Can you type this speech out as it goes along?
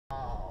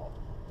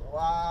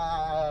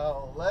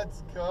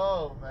Let's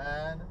go,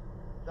 man.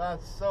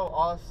 That's so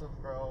awesome,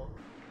 bro.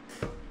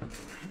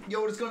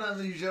 Yo, what is going on,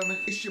 ladies and gentlemen?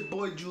 It's your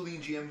boy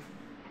Julian GM.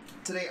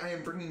 Today I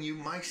am bringing you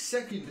my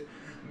second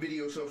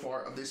video so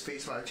far of this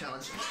Phase 5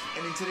 challenge.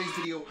 And in today's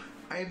video,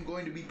 I am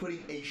going to be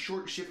putting a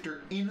short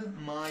shifter in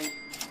my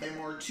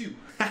MR2.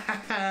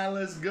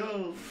 Let's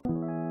go!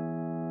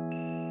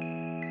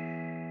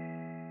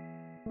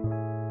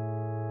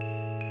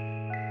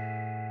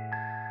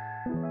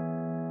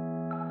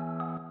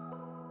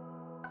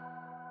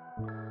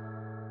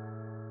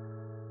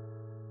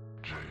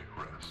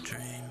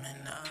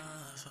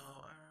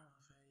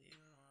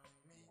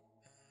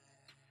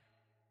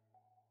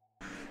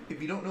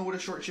 If you don't know what a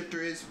short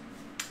shifter is,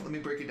 let me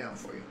break it down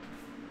for you.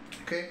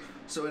 Okay,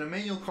 so in a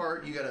manual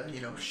car, you gotta,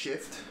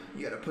 shift.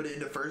 You gotta put it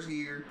into first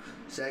gear,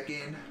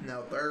 second,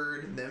 now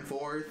third, then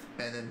fourth,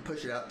 and then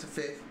push it out to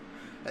fifth.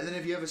 And then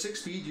if you have a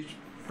 6-speed, you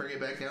bring it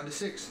back down to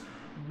 6.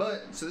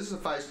 But so this is a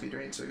 5-speed,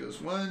 right? So it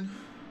goes 1,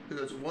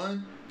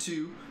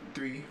 2,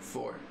 3,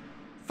 4,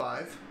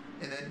 5,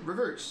 and then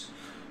reverse.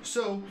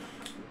 So,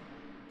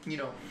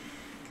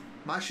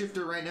 my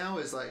shifter right now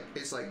is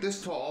it's like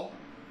this tall.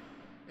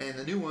 And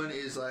the new one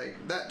is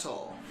like that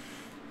tall,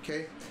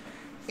 okay?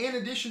 In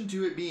addition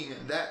to it being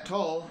that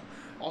tall,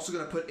 also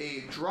going to put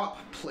a drop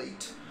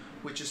plate,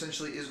 which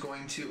essentially is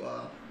going to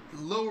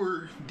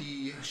lower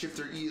the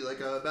shifter like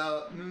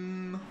about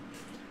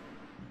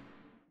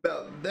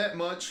that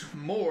much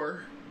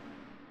more.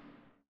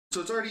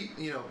 So it's already,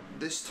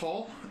 this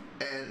tall,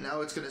 and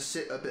now it's going to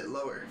sit a bit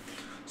lower.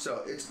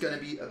 So it's going to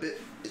be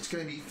it's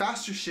going to be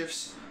faster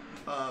shifts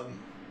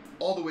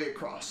all the way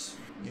across.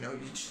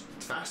 It's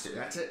faster,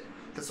 that's it.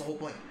 That's the whole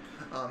point.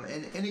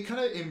 And it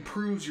kind of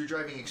improves your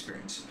driving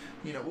experience.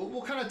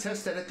 We'll kind of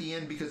test that at the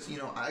end because,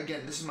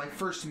 again, this is my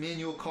first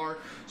manual car.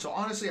 So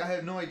honestly, I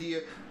have no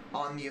idea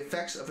on the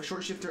effects of a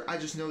short shifter. I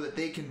just know that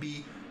they can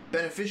be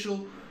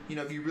beneficial,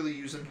 if you really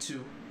use them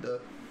to the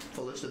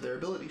fullest of their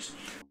abilities.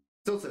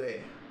 Still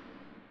today,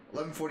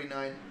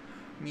 11:49,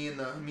 me and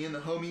the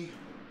homie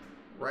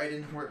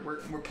riding,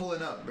 we're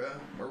pulling up, bro.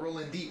 We're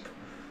rolling deep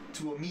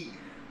to a meet.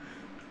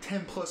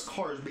 10 plus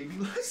cars, baby.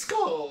 Let's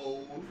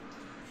go.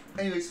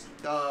 Anyways,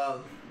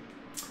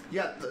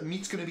 yeah, the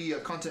meet's gonna be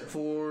content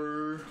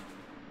for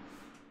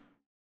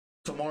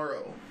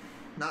tomorrow,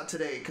 not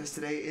today, because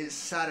today is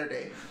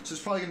Saturday. So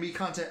it's probably gonna be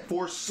content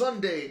for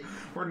Sunday.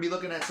 We're gonna be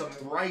looking at some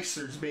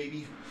ricers,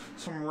 baby,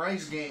 some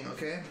rice gang,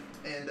 okay?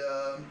 And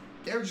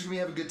yeah, we're just gonna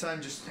have a good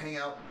time, just hang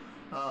out,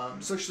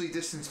 socially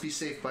distance, be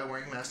safe by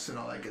wearing masks and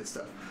all that good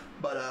stuff.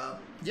 But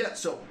yeah,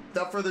 so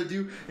without further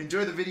ado,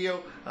 enjoy the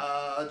video.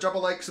 Drop a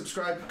like,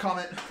 subscribe,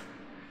 comment.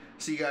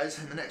 See you guys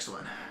in the next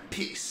one.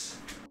 Peace.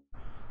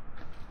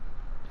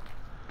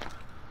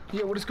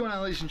 Yeah, what is going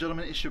on, ladies and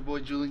gentlemen? It's your boy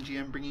Julian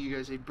GM bringing you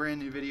guys a brand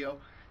new video.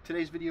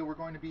 Today's video, we're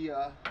going to be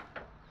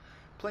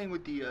playing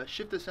with the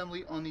shift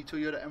assembly on the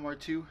Toyota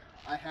MR2.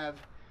 I have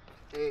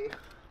a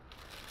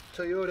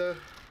Toyota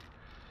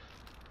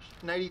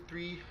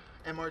 93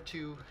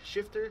 MR2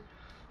 shifter.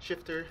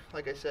 Shifter,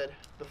 like I said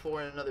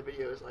before in another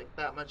video, is like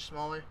that much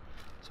smaller.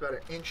 It's about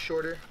an inch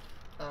shorter.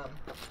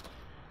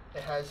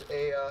 It has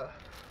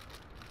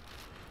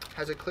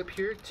a clip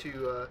here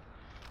to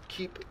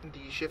keep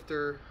the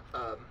shifter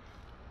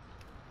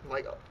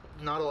like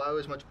not allow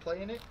as much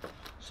play in it,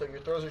 so your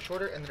throws are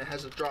shorter, and then it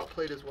has a drop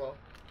plate as well.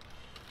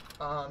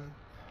 So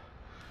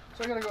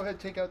I'm gonna go ahead and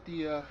take out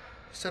the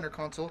center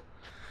console,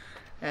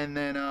 and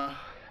then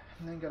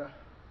gotta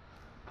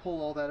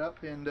pull all that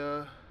up,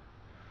 and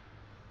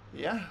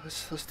yeah,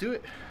 let's do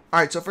it. All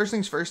right, so first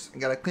things first, I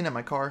gotta clean up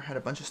my car. Had a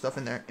bunch of stuff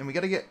in there, and we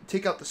gotta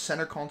take out the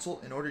center console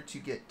in order to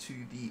get to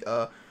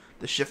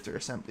the shifter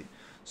assembly.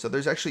 So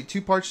there's actually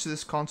two parts to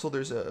this console.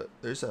 There's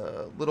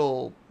a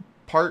little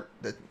part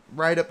that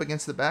right up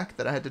against the back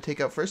that I had to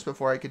take out first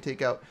before I could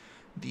take out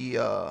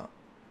the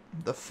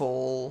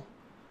full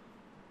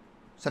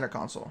center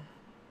console.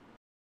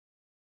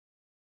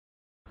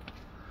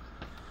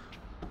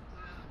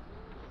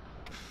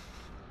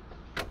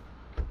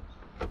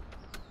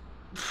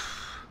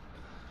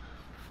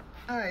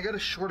 Alright, I got a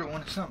shorter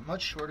one. It's not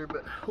much shorter,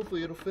 but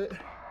hopefully it'll fit.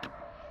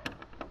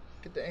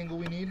 Get the angle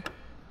we need.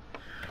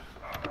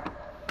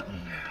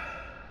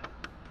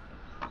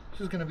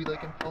 This is gonna be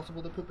like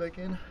impossible to put back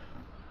in.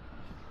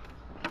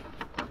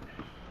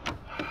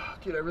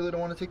 Dude, I really don't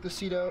want to take the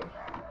seat out.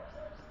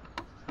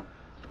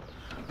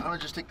 I'm gonna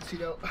just take the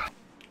seat out.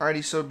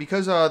 Alrighty, so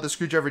because the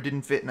screwdriver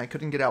didn't fit and I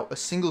couldn't get out a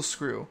single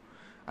screw,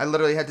 I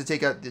literally had to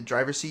take out the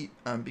driver's seat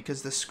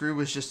because the screw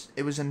was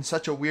it was in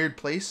such a weird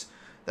place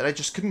that I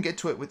just couldn't get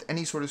to it with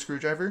any sort of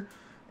screwdriver,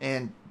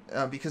 and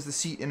because the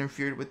seat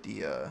interfered with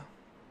the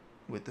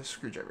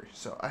screwdriver,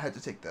 so I had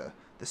to take the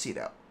seat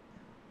out.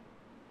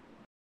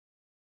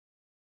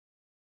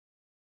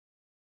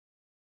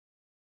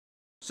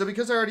 So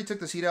because I already took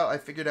the seat out, I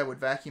figured I would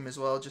vacuum as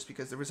well, just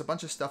because there was a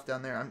bunch of stuff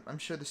down there. I'm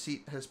sure the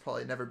seat has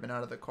probably never been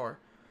out of the car.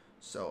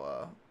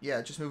 So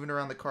yeah, just moving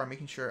around the car,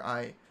 making sure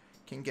I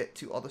can get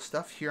to all the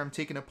stuff. Here I'm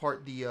taking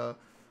apart the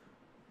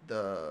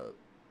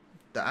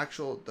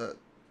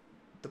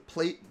the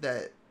plate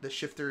that the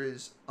shifter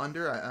is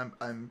under,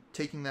 I'm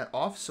taking that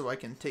off so I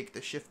can take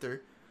the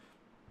shifter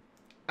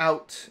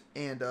out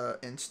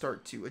and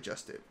start to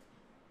adjust it.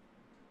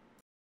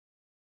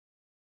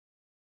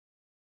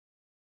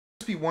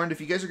 Just be warned, if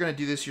you guys are going to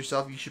do this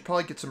yourself, you should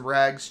probably get some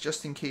rags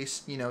just in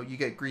case, you know, you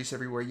get grease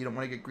everywhere. You don't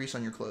want to get grease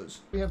on your clothes.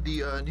 We have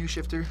the new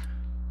shifter.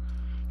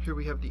 Here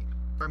we have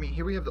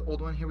here we have the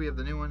old one. Here we have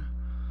the new one.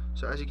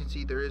 So as you can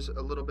see, there is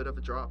a little bit of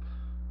a drop.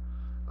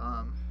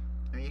 I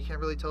mean, you can't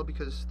really tell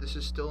because this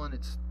is still in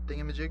its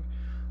thingamajig.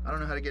 I don't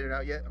know how to get it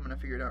out yet. I'm gonna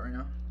figure it out right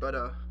now. But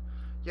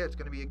yeah, it's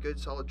gonna be a good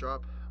solid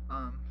drop,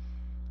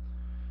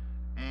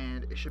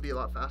 and it should be a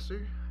lot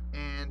faster,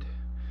 and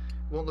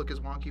won't look as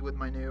wonky with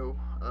my new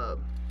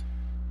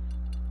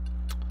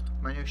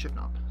shift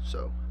knob.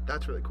 So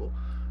that's really cool.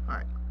 All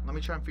right, let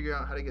me try and figure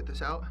out how to get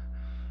this out,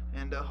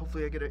 and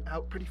hopefully I get it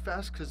out pretty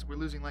fast because we're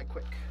losing light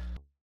quick.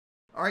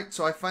 All right,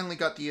 so I finally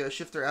got the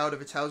shifter out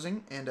of its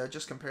housing, and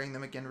just comparing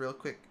them again real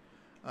quick.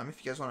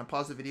 If you guys want to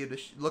pause the video to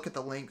look at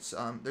the links,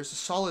 there's a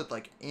solid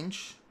like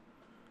inch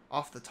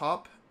off the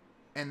top,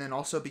 and then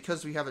also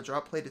because we have a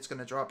drop plate, it's going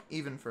to drop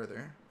even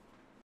further.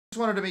 Just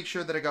wanted to make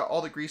sure that I got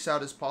all the grease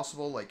out as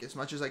possible, like as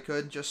much as I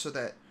could, just so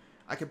that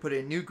I could put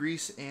in new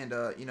grease, and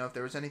you know, if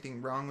there was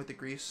anything wrong with the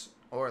grease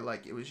or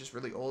like it was just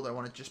really old, I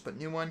wanted to just put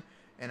new one,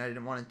 and I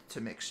didn't want it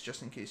to mix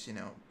just in case, you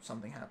know,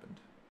 something happened.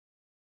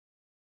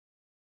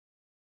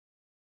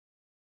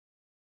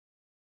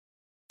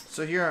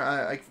 So here,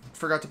 I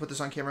forgot to put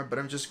this on camera, but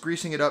I'm just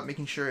greasing it up,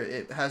 making sure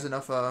it has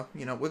enough,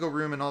 you know, wiggle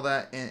room and all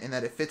that, and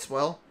that it fits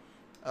well.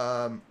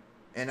 And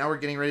now we're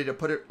getting ready to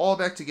put it all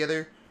back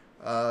together.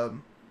 But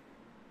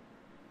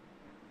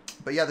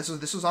yeah, this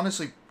was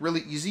honestly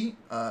really easy.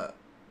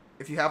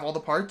 If you have all the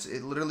parts,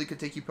 it literally could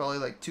take you probably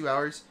like 2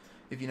 hours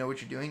if you know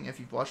what you're doing, if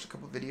you've watched a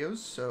couple videos.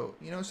 So,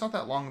 you know, it's not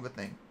that long of a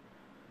thing.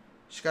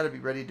 Just got to be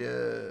ready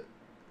to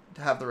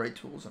have the right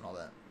tools and all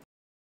that.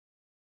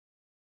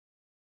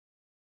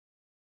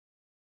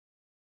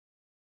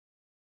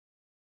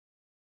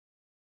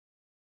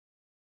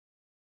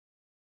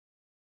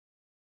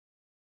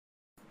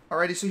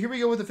 Alrighty, so here we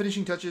go with the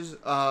finishing touches.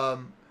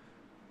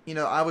 You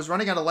know, I was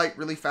running out of light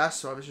really fast,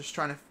 so I was just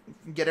trying to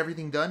get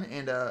everything done,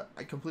 and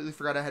I completely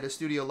forgot I had a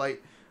studio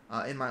light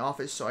in my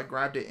office, so I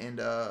grabbed it and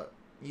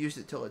used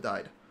it till it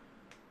died.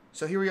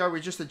 So here we are, we're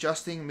just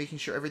adjusting, making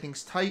sure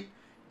everything's tight,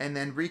 and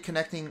then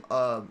reconnecting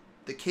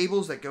the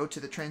cables that go to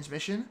the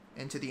transmission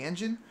and to the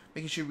engine,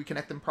 making sure we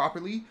connect them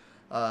properly,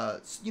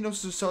 you know,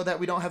 so that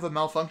we don't have a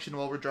malfunction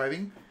while we're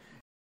driving.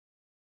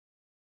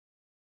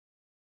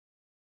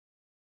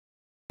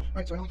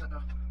 Alright, so I only got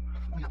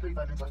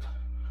 35 minutes left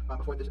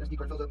before this SD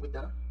card fills up with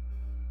data.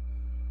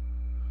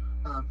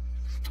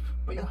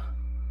 But yeah,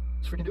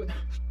 let's freaking do it.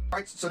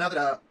 Alright, so now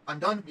that I'm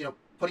done, you know,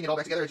 putting it all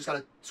back together, I just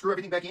gotta screw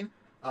everything back in,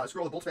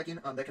 screw all the bolts back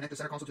in that connect the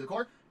center console to the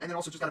car, and then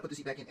also just gotta put the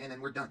seat back in, and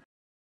then we're done.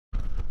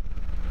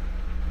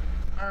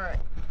 Alright,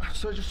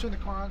 so I just turned the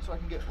car on so I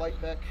can get light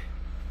back,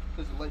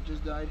 because the light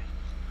just died.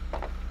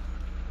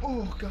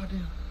 Oh,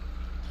 goddamn.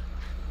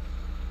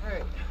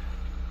 Alright.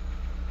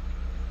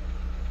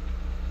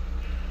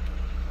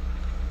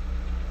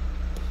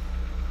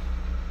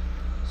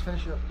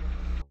 Finish it up.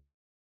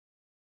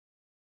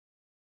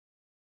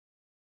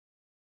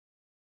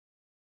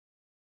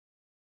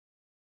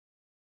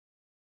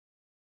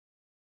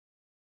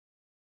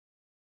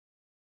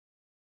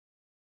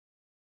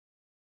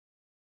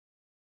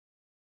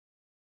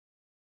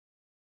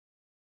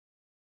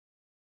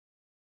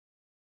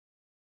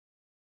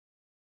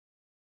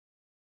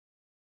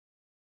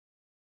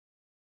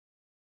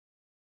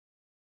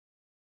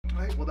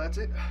 Alright, well that's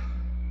it.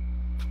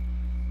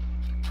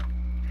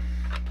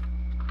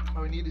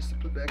 All we need is to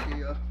put back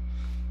a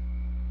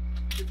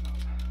shift knob.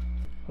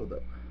 Hold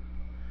up.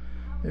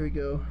 There we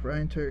go.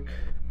 Ryan Turk.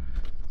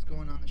 What's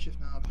going on the shift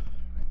knob?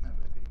 Right in that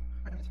bad baby.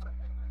 Alright, it's fine.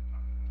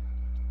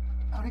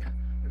 Alright, there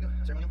we go.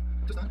 Ceremonial.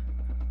 Just done.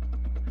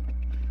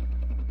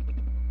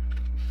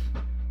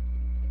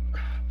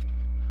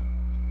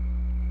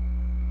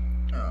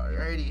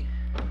 Alrighty.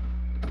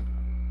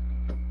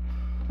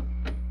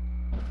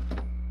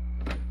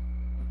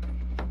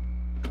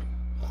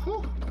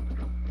 Whew.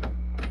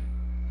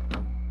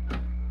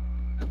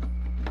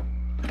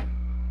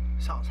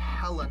 Sounds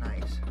hella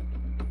nice.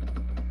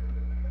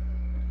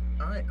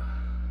 Alright.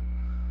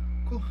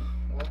 Cool.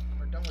 Well,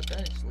 we're done with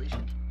that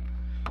installation.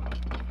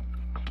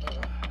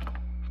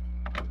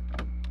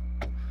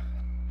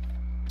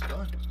 It's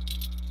done.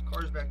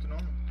 Car's back to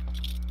normal.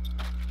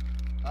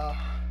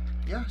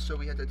 Yeah, so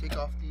we had to take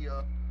off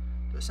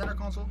the center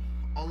console,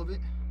 all of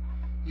it,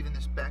 even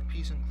this back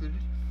piece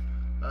included.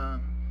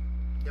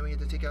 Then we had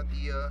to take out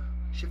the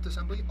shift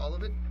assembly, all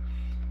of it,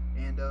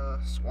 and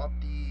swap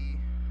the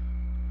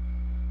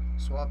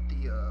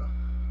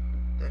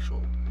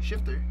actual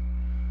shifter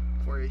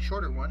for a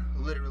shorter one,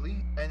 literally,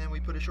 and then we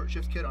put a short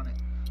shift kit on it,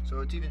 so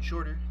it's even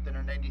shorter than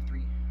our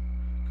 93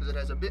 because it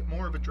has a bit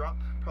more of a drop,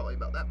 probably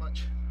about that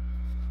much.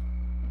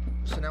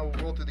 So now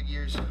we'll roll through the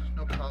gears,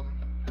 no problem,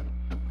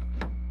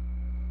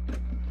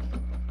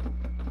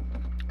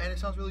 and it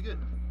sounds really good.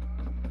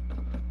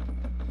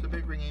 So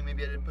bit ringy.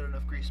 Maybe I didn't put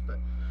enough grease, but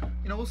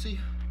you know, we'll see.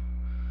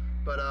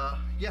 But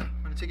yeah,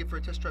 I'm gonna take it for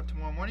a test drive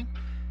tomorrow morning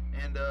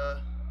and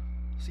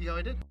see how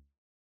I did.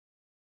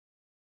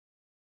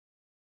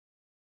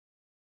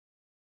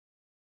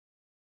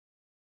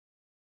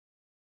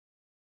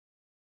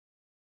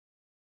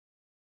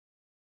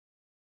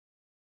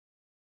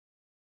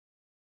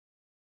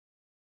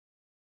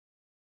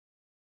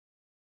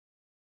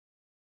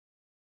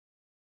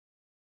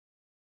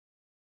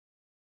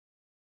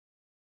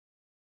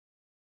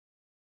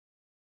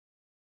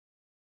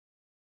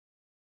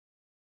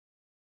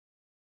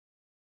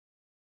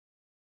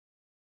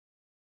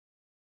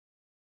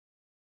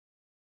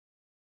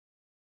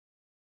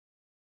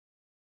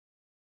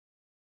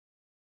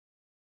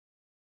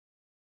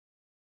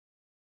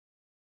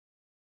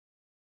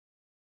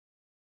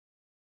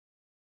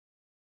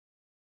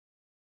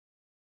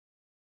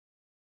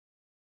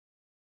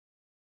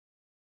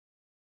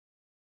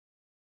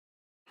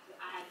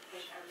 I had to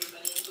push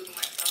everybody, including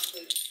myself, to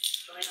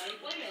join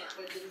unemployment,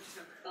 which is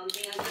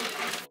something I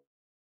did.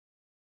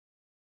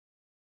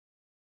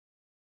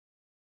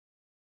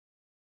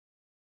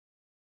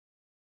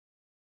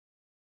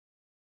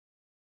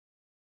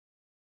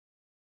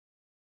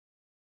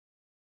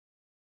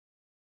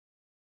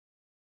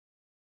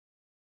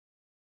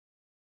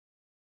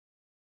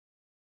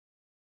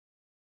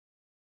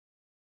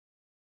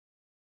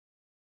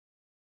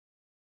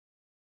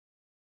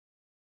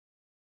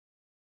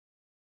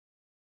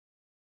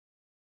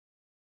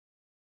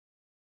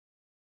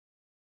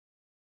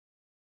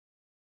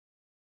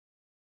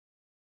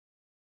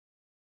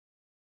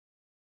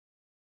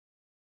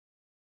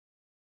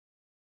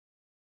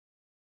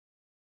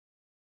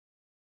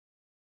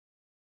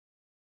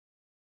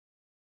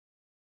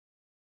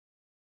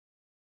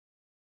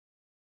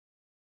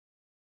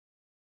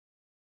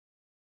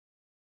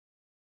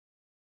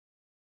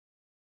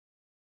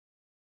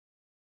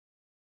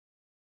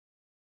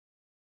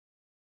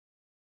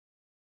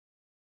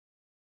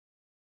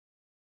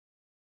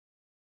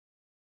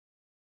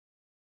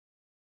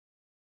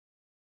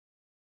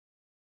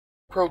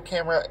 Pro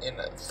camera in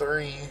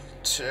 3,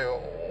 2,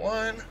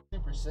 1.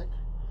 Super sick.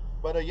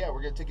 But yeah,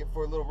 we're gonna take it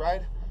for a little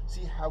ride,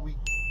 see how we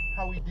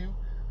do,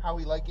 how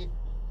we like it.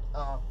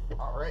 All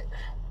right.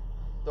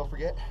 Don't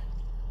forget,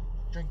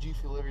 drink G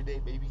Fuel every day,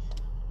 baby.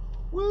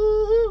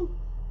 Woohoo!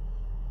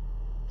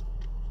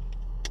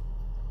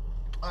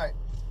 All right.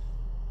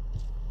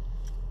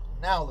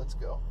 Now let's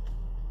go.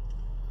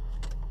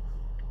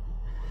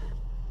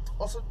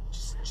 Also,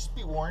 just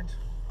be warned.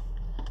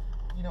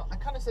 You know, I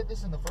kind of said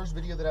this in the first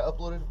video that I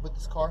uploaded with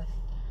this car.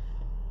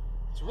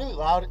 It's really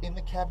loud in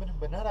the cabin,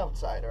 but not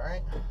outside, all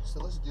right? So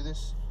let's do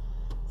this.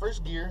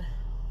 First gear,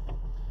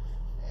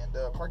 and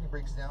parking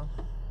brakes down.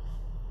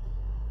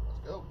 Let's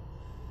go.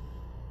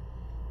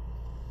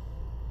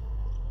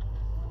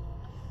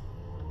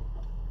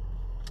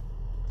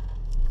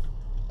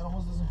 It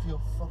almost doesn't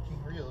feel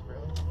fucking real, bro.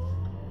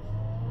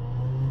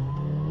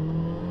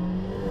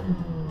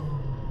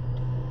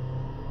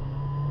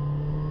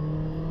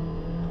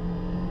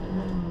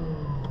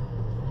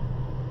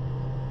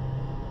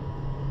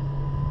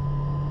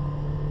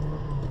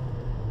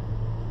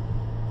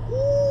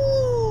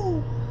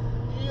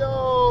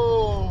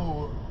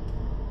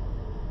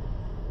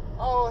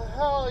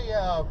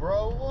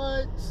 Bro,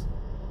 what?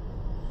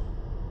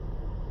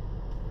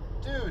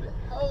 Dude,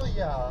 hell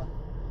yeah.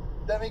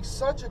 That makes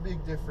such a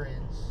big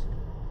difference.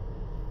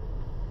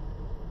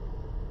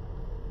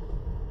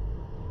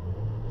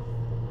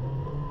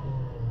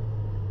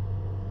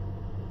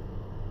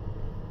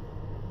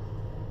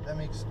 That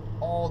makes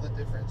all the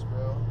difference,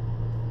 bro.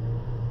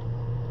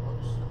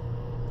 Oops.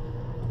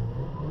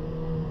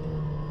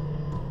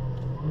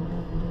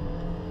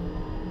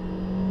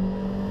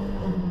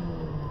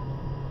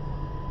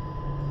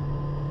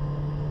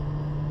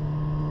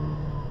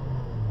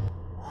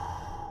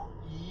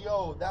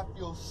 Yo, that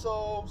feels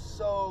so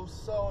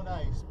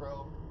nice,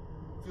 bro.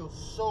 Feels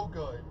so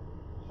good.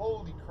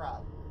 Holy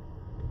crap.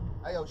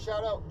 Yo,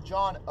 shout out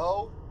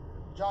JonO.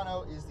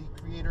 JonO is the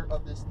creator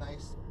of this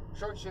nice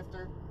short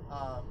shifter.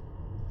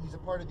 He's a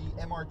part of the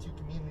MR2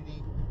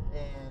 community,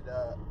 and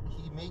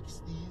he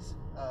makes these,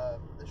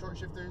 the short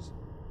shifters,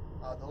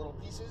 the little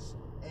pieces,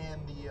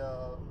 and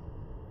the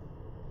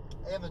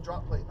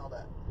drop plate and all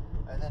that.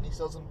 And then he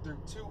sells them through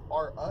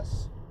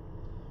TwoRUs.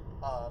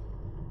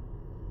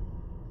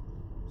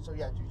 So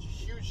yeah, dude,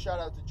 huge shout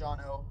out to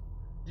JonO.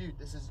 Dude,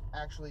 this is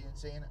actually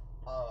insane.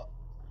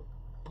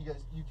 You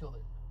killed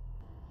it.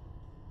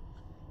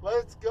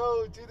 Let's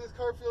go, dude. This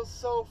car feels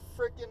so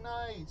freaking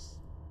nice.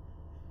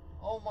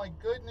 Oh my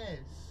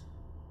goodness.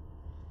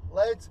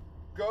 Let's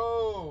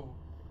go.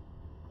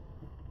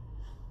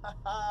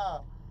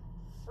 Haha.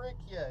 Frick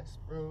yes,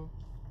 bro.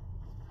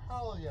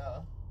 Hell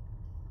yeah.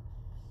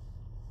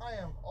 I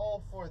am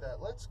all for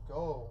that. Let's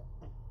go.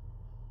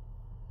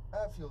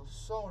 That feels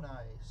so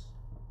nice.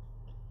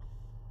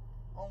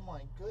 Oh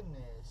my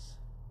goodness.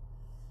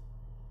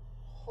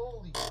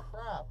 Holy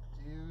crap,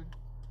 dude.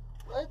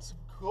 Let's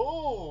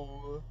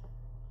go.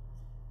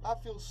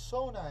 That feels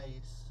so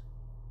nice.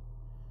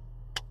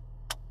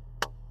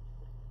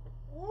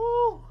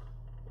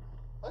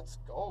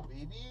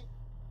 baby.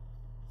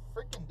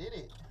 Freaking did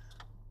it.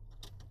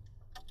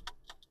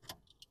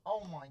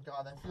 Oh my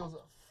god, that feels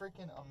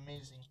freaking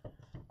amazing.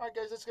 Alright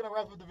guys, that's going to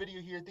wrap up the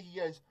video here. Thank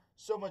you guys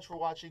so much for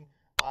watching.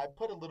 I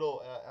put a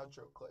little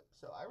outro clip,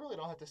 so I really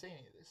don't have to say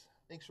any of this.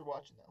 Thanks for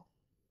watching though.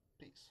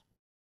 Peace.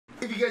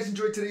 If you guys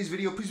enjoyed today's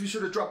video, please be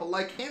sure to drop a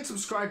like and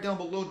subscribe down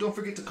below. Don't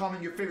forget to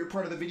comment your favorite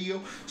part of the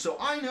video so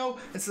I know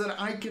and so that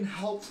I can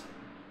help,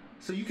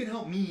 so you can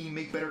help me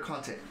make better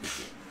content.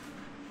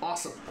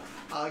 Awesome.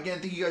 Again,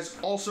 thank you guys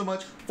all so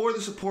much for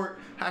the support.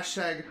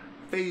 Hashtag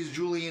Faze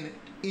Julian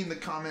in the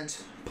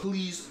comments.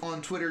 Please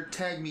on Twitter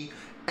tag me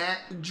at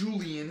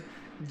Julian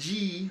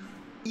G-E-E-N.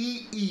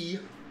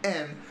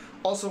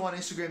 Also on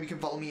Instagram you can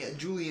follow me at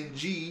Julian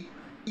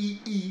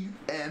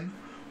G-E-E-N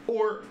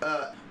or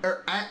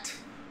at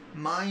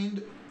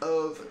Mind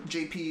of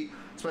JP.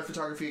 It's my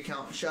photography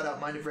account. Shout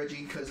out Mind of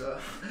Reggie because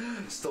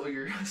stole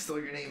your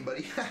name,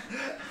 buddy.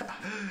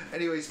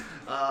 Anyways,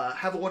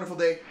 have a wonderful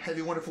day. Have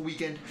a wonderful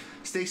weekend.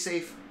 Stay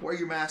safe. Wear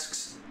your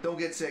masks. Don't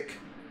get sick.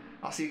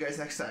 I'll see you guys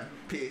next time.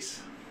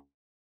 Peace.